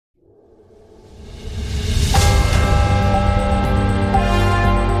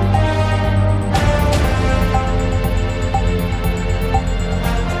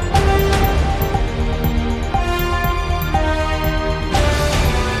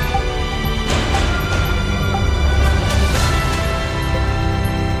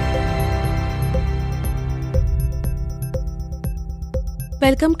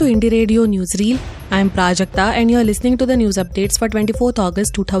Welcome to Indie Radio Newsreel. I am Prajakta and you are listening to the news updates for 24th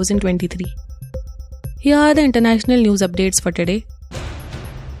August 2023. Here are the international news updates for today.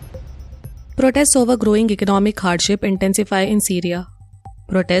 Protests over growing economic hardship intensify in Syria.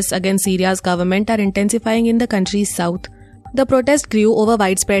 Protests against Syria's government are intensifying in the country's south. The protest grew over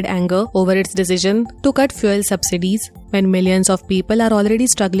widespread anger over its decision to cut fuel subsidies when millions of people are already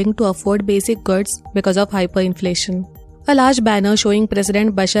struggling to afford basic goods because of hyperinflation. A large banner showing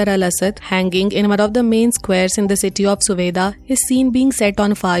President Bashar al-Assad hanging in one of the main squares in the city of Suweda is seen being set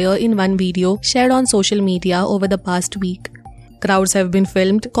on fire in one video shared on social media over the past week. Crowds have been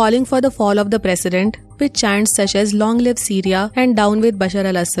filmed calling for the fall of the president with chants such as "Long live Syria" and "Down with Bashar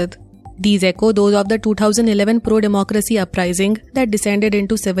al-Assad." These echo those of the 2011 pro-democracy uprising that descended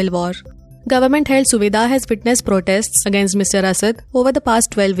into civil war. Government-held Suweda has witnessed protests against Mr. Assad over the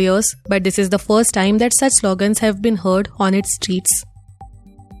past 12 years, but this is the first time that such slogans have been heard on its streets.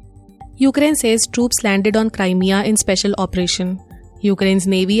 Ukraine says troops landed on Crimea in special operation. Ukraine's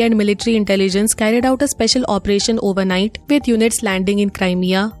Navy and military intelligence carried out a special operation overnight with units landing in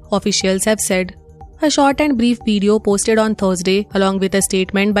Crimea, officials have said. A short and brief video posted on Thursday, along with a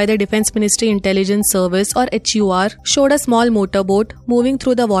statement by the Defense Ministry Intelligence Service or HUR, showed a small motorboat moving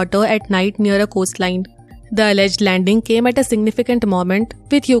through the water at night near a coastline. The alleged landing came at a significant moment,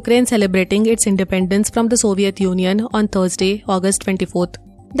 with Ukraine celebrating its independence from the Soviet Union on Thursday, August 24th.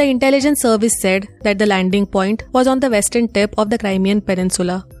 The intelligence service said that the landing point was on the western tip of the Crimean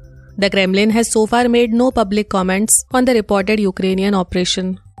Peninsula. The Kremlin has so far made no public comments on the reported Ukrainian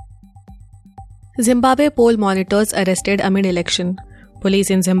operation. Zimbabwe poll monitors arrested amid election. Police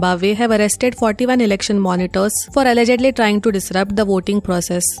in Zimbabwe have arrested 41 election monitors for allegedly trying to disrupt the voting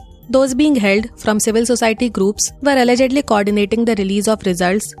process. Those being held from civil society groups were allegedly coordinating the release of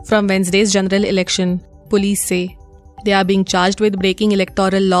results from Wednesday's general election, police say. They are being charged with breaking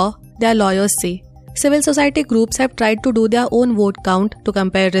electoral law, their lawyers say. Civil society groups have tried to do their own vote count to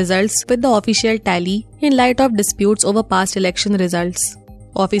compare results with the official tally in light of disputes over past election results.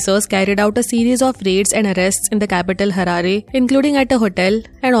 Officers carried out a series of raids and arrests in the capital Harare, including at a hotel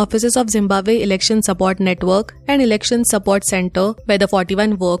and offices of Zimbabwe Election Support Network and Election Support Center, where the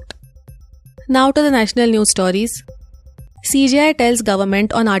 41 worked. Now to the national news stories. CJI tells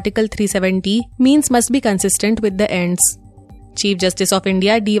government on Article 370 means must be consistent with the ends. Chief Justice of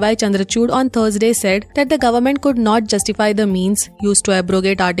India D.Y. Chandrachud on Thursday said that the government could not justify the means used to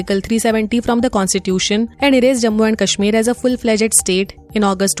abrogate Article 370 from the Constitution and erase Jammu and Kashmir as a full-fledged state in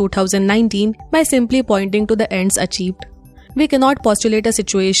August 2019 by simply pointing to the ends achieved. We cannot postulate a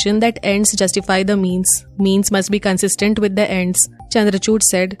situation that ends justify the means. Means must be consistent with the ends, Chandrachud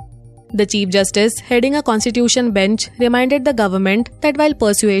said. The Chief Justice, heading a constitution bench, reminded the government that while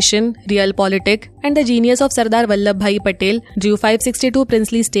persuasion, realpolitik, and the genius of Sardar Vallabhbhai Patel drew 562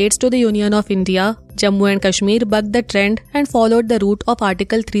 princely states to the Union of India, Jammu and Kashmir bucked the trend and followed the route of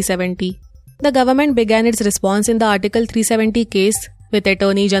Article 370. The government began its response in the Article 370 case with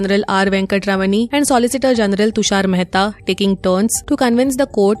Attorney General R. Venkatramani and Solicitor General Tushar Mehta taking turns to convince the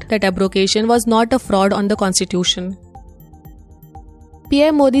court that abrogation was not a fraud on the constitution.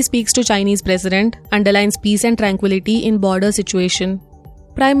 PM Modi speaks to Chinese president, underlines peace and tranquility in border situation.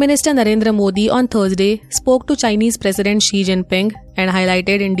 Prime Minister Narendra Modi on Thursday spoke to Chinese President Xi Jinping and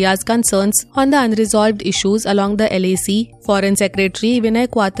highlighted India's concerns on the unresolved issues along the LAC, Foreign Secretary Vinay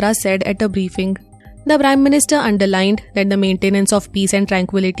Quatra said at a briefing. The Prime Minister underlined that the maintenance of peace and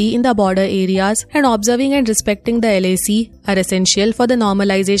tranquility in the border areas and observing and respecting the LAC are essential for the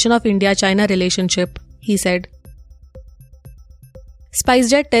normalization of India-China relationship, he said.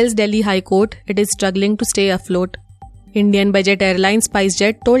 SpiceJet tells Delhi High Court it is struggling to stay afloat. Indian budget airline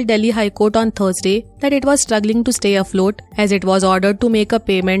SpiceJet told Delhi High Court on Thursday that it was struggling to stay afloat as it was ordered to make a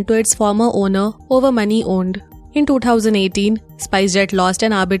payment to its former owner over money owed. In 2018, SpiceJet lost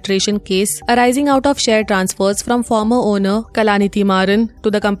an arbitration case arising out of share transfers from former owner Kalanidhi Maran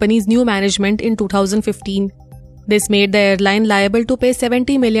to the company's new management in 2015. This made the airline liable to pay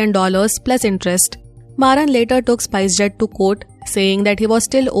 $70 million plus interest. Maran later took SpiceJet to court, saying that he was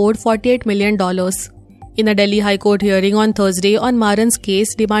still owed $48 million. In a Delhi High Court hearing on Thursday on Maran's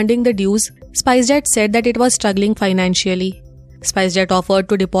case demanding the dues, SpiceJet said that it was struggling financially. SpiceJet offered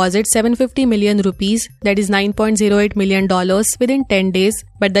to deposit 750 million rupees, that is $9.08 million, within 10 days,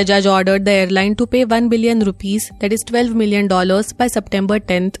 but the judge ordered the airline to pay 1 billion rupees, that is $12 million, by September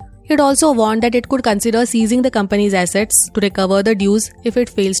 10th. It also warned that it could consider seizing the company's assets to recover the dues if it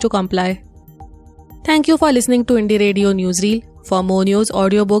fails to comply. Thank you for listening to Indie Radio Newsreel. For more news,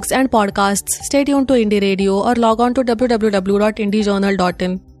 audiobooks and podcasts, stay tuned to Indie Radio or log on to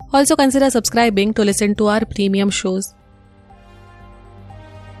www.indiejournal.in. Also consider subscribing to listen to our premium shows.